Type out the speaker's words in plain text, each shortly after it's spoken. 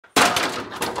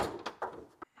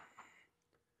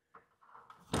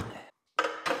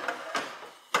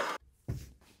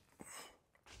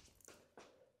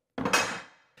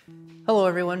Hello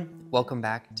everyone, welcome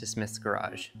back to Smith's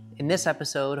Garage. In this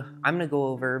episode, I'm going to go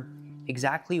over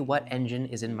exactly what engine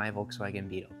is in my Volkswagen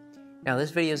Beetle. Now this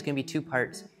video is going to be two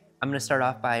parts. I'm going to start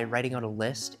off by writing out a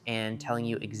list and telling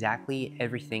you exactly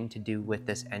everything to do with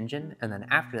this engine, and then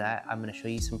after that I'm going to show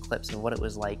you some clips of what it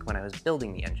was like when I was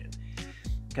building the engine.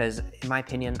 Because in my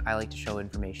opinion, I like to show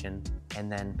information and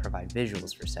then provide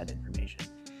visuals for said information.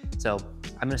 So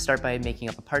I'm going to start by making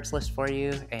up a parts list for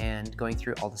you and going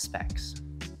through all the specs.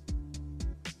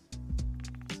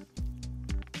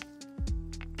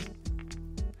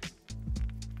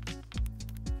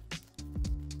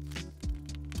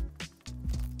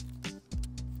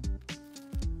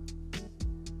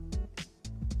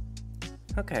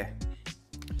 Okay,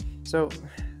 so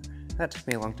that took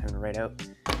me a long time to write out.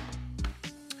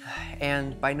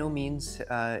 And by no means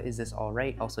is this all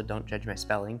right. Also, don't judge my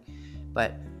spelling.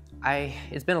 But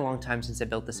it's been a long time since I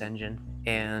built this engine,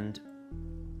 and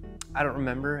I don't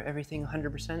remember everything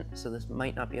 100%, so this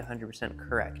might not be 100%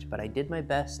 correct. But I did my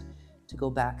best to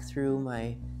go back through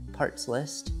my parts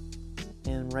list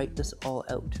and write this all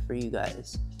out for you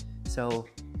guys. So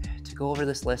to go over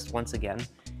this list once again,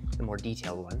 the more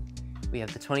detailed one, we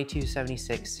have the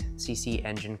 2276cc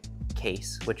engine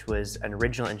case, which was an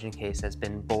original engine case that's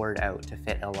been bored out to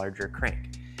fit a larger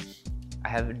crank. I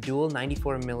have dual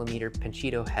 94mm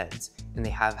Panchito heads, and they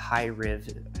have high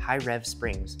rev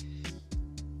springs.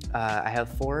 I have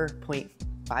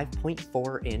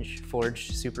 5.4 inch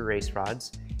forged super race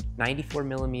rods,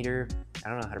 94mm, I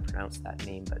don't know how to pronounce that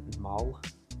name, but MAL,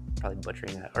 probably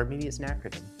butchering that, or maybe it's an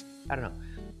acronym, I don't know.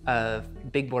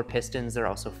 Big bore pistons, they're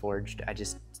also forged. I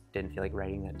just didn't feel like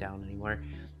writing that down anymore.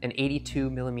 An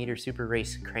 82mm super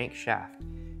race crankshaft.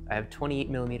 I have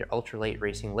 28mm ultralight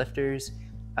racing lifters,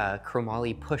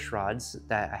 chromoly push rods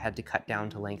that I had to cut down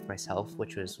to length myself,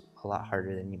 which was a lot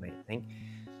harder than you might think.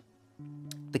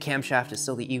 The camshaft is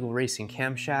still the Eagle Racing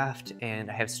camshaft,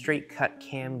 and I have straight cut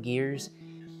cam gears.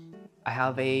 I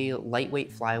have a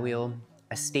lightweight flywheel,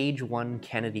 a stage 1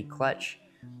 Kennedy clutch,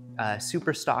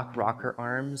 super stock rocker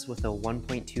arms with a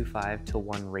 1.25 to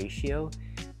 1 ratio,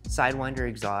 Sidewinder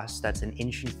exhaust that's 1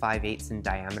 5/8 inches in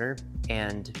diameter,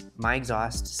 and my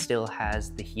exhaust still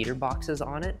has the heater boxes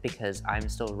on it because I'm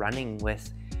still running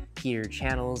with heater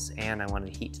channels and I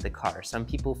wanted heat to the car. Some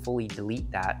people fully delete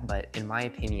that, but in my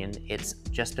opinion, it's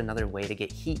just another way to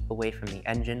get heat away from the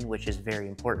engine, which is very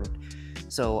important.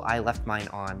 So I left mine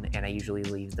on, and I usually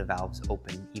leave the valves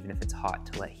open even if it's hot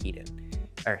to let heat in,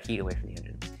 or heat away from the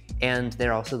engine. And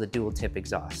they're also the dual tip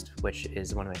exhaust, which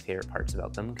is one of my favorite parts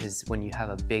about them, because when you have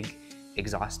a big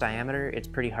exhaust diameter, it's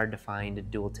pretty hard to find a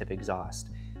dual tip exhaust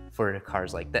for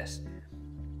cars like this.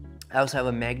 I also have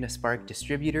a MagnaSpark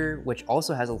distributor, which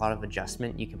also has a lot of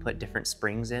adjustment. You can put different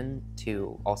springs in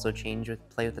to also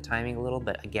play with the timing a little,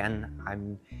 but again,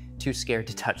 I'm too scared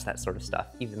to touch that sort of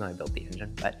stuff, even though I built the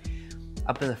engine. But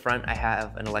up in the front, I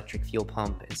have an electric fuel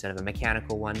pump instead of a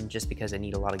mechanical one, just because I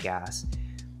need a lot of gas.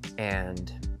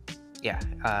 And yeah,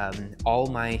 all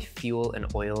my fuel and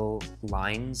oil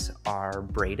lines are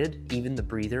braided, even the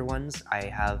breather ones.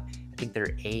 I think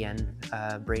they're AN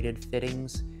braided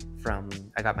fittings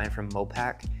I got mine from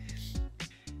Mopac.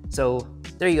 So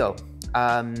there you go.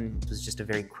 It was just a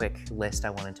very quick list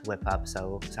I wanted to whip up,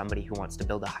 so somebody who wants to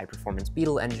build a high performance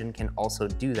Beetle engine can also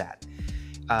do that.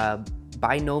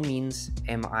 By no means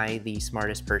am I the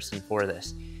smartest person for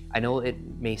this. I know it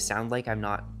may sound like I'm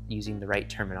not using the right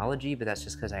terminology, but that's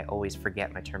just because I always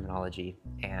forget my terminology.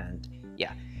 And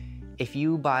yeah, if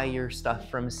you buy your stuff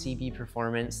from CB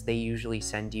Performance, they usually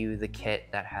send you the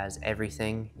kit that has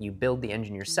everything. You build the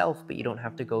engine yourself, but you don't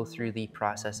have to go through the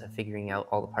process of figuring out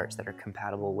all the parts that are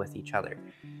compatible with each other.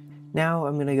 Now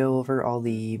I'm gonna go over all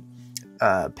the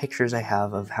pictures I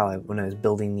have of when I was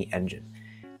building the engine.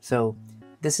 So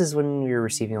this is when we were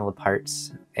receiving all the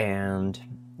parts, and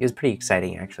it was pretty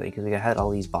exciting actually, because we had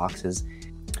all these boxes,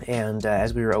 and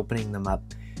as we were opening them up,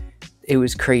 it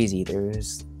was crazy. There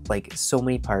was like so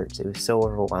many parts. It was so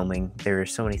overwhelming. There were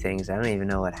so many things. I don't even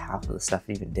know what half of the stuff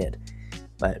even did.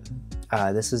 But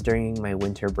this was during my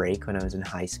winter break when I was in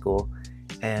high school,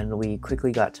 and we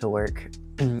quickly got to work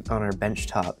on our bench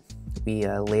top. We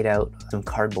laid out some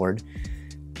cardboard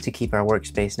to keep our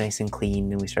workspace nice and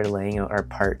clean, and we started laying out our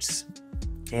parts,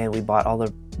 and we bought all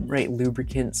the right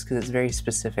lubricants because it's very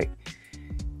specific.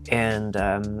 And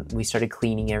we started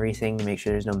cleaning everything to make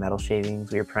sure there's no metal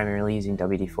shavings. We were primarily using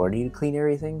WD-40 to clean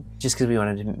everything, just because we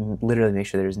wanted to literally make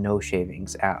sure there's no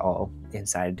shavings at all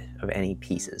inside of any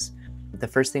pieces. The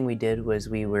first thing we did was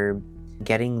we were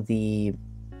getting the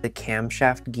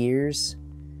camshaft gears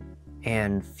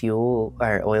and fuel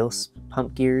or oil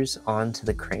pump gears onto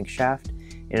the crankshaft.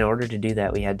 In order to do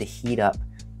that, we had to heat up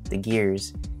the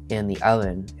gears in the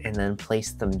oven and then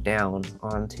placed them down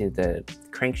onto the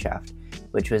crankshaft,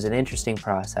 which was an interesting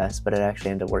process, but it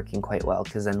actually ended up working quite well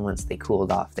because then once they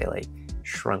cooled off, they like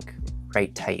shrunk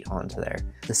right tight onto there.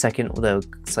 The second, though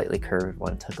slightly curved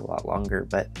one, took a lot longer,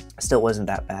 but still wasn't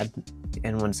that bad.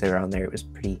 And once they were on there, it was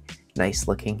pretty nice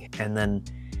looking. And then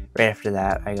right after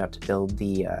that, I got to build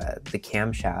the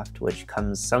camshaft, which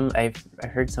comes I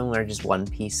heard some are just one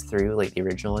piece through, like the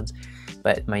original ones,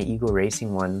 but my Eagle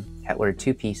Racing one were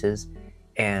two pieces,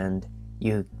 and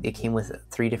it came with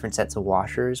 3 different sets of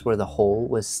washers where the hole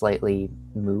was slightly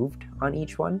moved on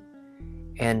each one,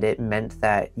 and it meant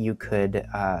that you could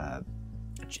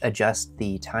adjust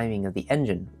the timing of the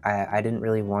engine. I didn't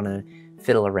really want to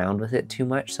fiddle around with it too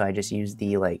much, so I just used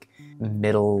the like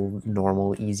middle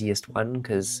normal easiest one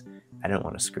because I didn't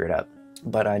want to screw it up.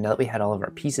 But now that we had all of our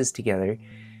pieces together,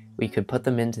 we could put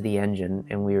them into the engine,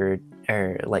 and we were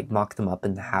like mock them up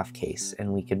in the half case,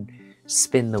 and we could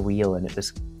spin the wheel, and it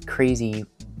was crazy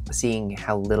seeing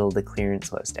how little the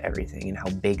clearance was to everything and how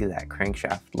big that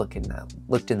crankshaft looked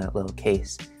in that little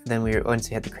case. Then once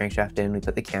we had the crankshaft in, we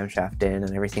put the camshaft in,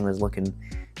 and everything was looking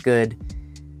good.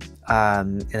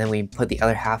 And then we put the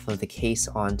other half of the case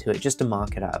onto it just to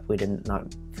mock it up. We didn't,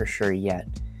 not for sure yet,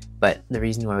 but the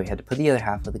reason why we had to put the other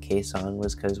half of the case on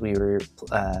was because we were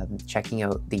checking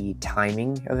out the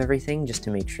timing of everything just to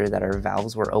make sure that our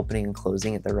valves were opening and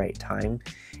closing at the right time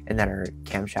and that our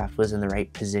camshaft was in the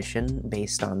right position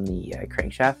based on the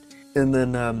crankshaft. And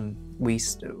then we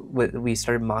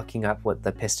started mocking up what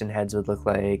the piston heads would look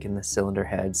like and the cylinder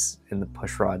heads and the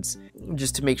push rods,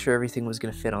 just to make sure everything was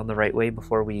going to fit on the right way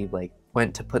before we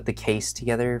went to put the case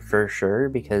together for sure,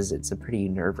 because it's a pretty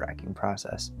nerve-wracking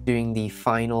process. Doing the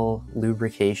final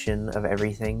lubrication of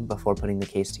everything before putting the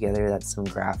case together, that's some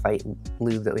graphite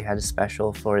lube that we had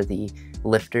special for the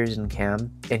lifters and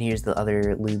cam. And here's the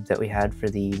other lube that we had for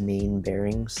the main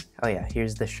bearings. Oh yeah,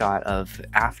 here's the shot of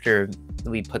after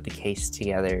we put the case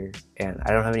together, and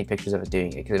I don't have any pictures of it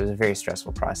doing it because it was a very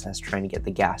stressful process trying to get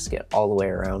the gasket all the way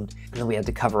around. And then we had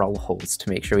to cover all the holes to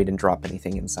make sure we didn't drop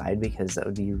anything inside, because that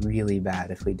would be really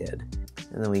bad if we did.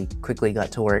 And then we quickly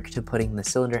got to work to putting the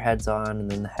cylinder heads on and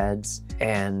then the heads.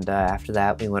 And after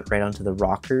that, we went right onto the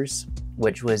rockers,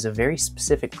 which was a very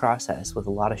specific process with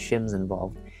a lot of shims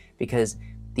involved, because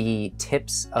the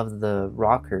tips of the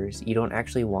rockers, you don't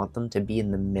actually want them to be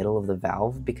in the middle of the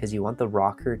valve, because you want the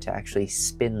rocker to actually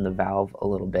spin the valve a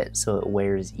little bit so it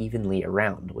wears evenly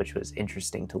around, which was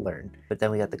interesting to learn. But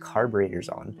then we got the carburetors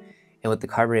on, and with the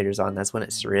carburetors on, that's when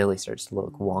it really starts to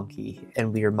look wonky.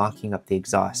 And we were mocking up the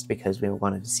exhaust because we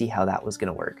wanted to see how that was going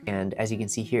to work. And as you can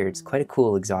see here, it's quite a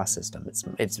cool exhaust system.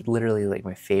 It's literally like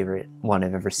my favorite one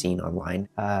I've ever seen online.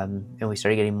 And we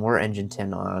started getting more engine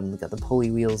tin on. We got the pulley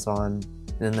wheels on.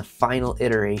 And then the final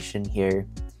iteration here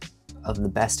of the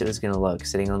best it was going to look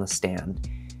sitting on the stand,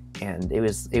 and it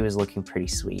was looking pretty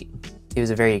sweet. It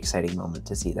was a very exciting moment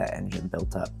to see that engine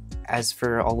built up. As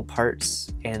for all the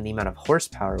parts and the amount of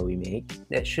horsepower we make,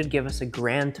 that should give us a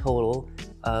grand total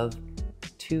of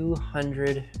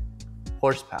 200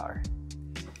 horsepower.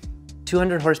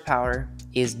 200 horsepower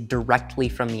is directly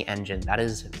from the engine. That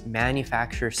is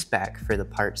manufacturer spec for the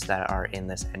parts that are in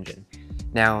this engine.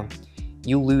 Now,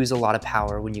 you lose a lot of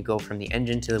power when you go from the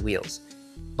engine to the wheels.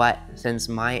 But since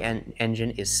my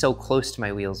engine is so close to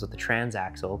my wheels with the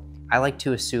transaxle, I like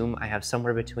to assume I have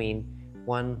somewhere between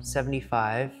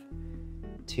 175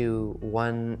 to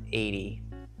 180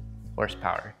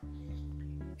 horsepower.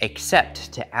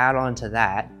 Except to add on to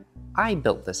that, I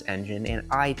built this engine and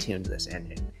I tuned this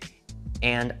engine.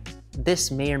 And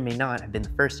this may or may not have been the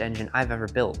first engine I've ever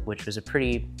built, which was a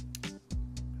pretty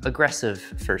aggressive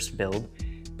first build.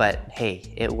 But hey,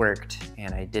 it worked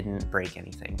and I didn't break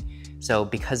anything. So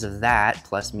because of that,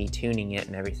 plus me tuning it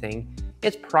and everything,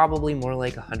 it's probably more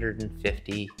like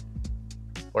 150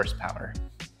 horsepower.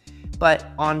 But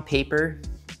on paper,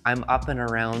 I'm up and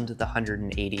around the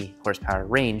 180 horsepower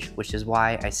range, which is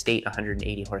why I state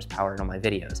 180 horsepower in all my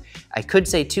videos. I could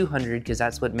say 200 because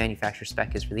that's what manufacturer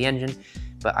spec is for the engine,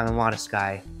 but I'm a modest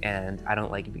guy and I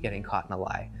don't like getting caught in a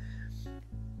lie.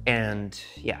 And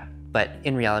yeah, but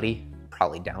in reality,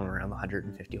 probably down around the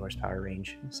 150 horsepower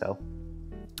range, so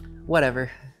whatever.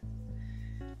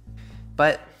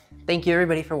 But thank you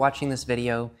everybody for watching this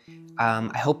video.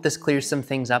 I hope this clears some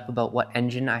things up about what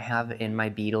engine I have in my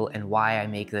Beetle and why I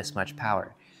make this much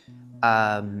power.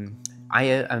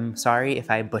 I'm sorry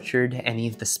if I butchered any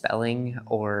of the spelling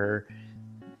or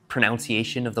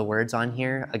pronunciation of the words on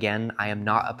here. Again, I am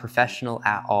not a professional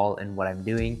at all in what I'm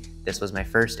doing. This was my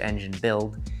first engine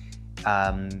build.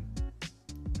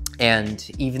 And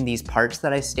even these parts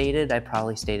that I stated, I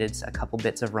probably stated a couple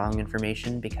bits of wrong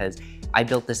information because I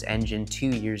built this engine 2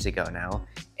 years ago now,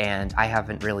 and I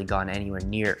haven't really gone anywhere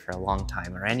near it for a long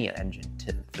time, or any engine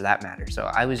for that matter. So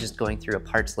I was just going through a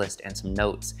parts list and some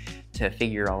notes to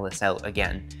figure all this out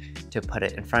again, to put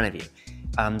it in front of you.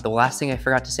 The last thing I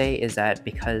forgot to say is that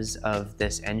because of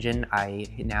this engine, I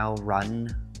now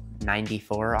run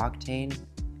 94 octane.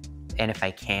 And if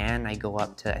I can, I go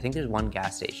up to, I think there's one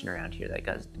gas station around here that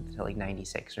goes to like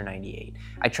 96 or 98.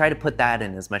 I try to put that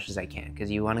in as much as I can because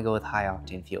you want to go with high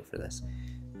octane fuel for this.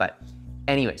 But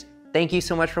anyways, thank you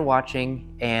so much for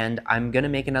watching, and I'm gonna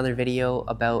make another video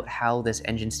about how this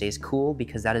engine stays cool,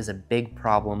 because that is a big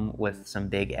problem with some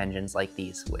big engines like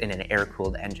these in an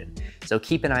air-cooled engine. So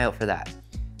keep an eye out for that.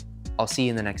 I'll see you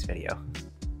in the next video.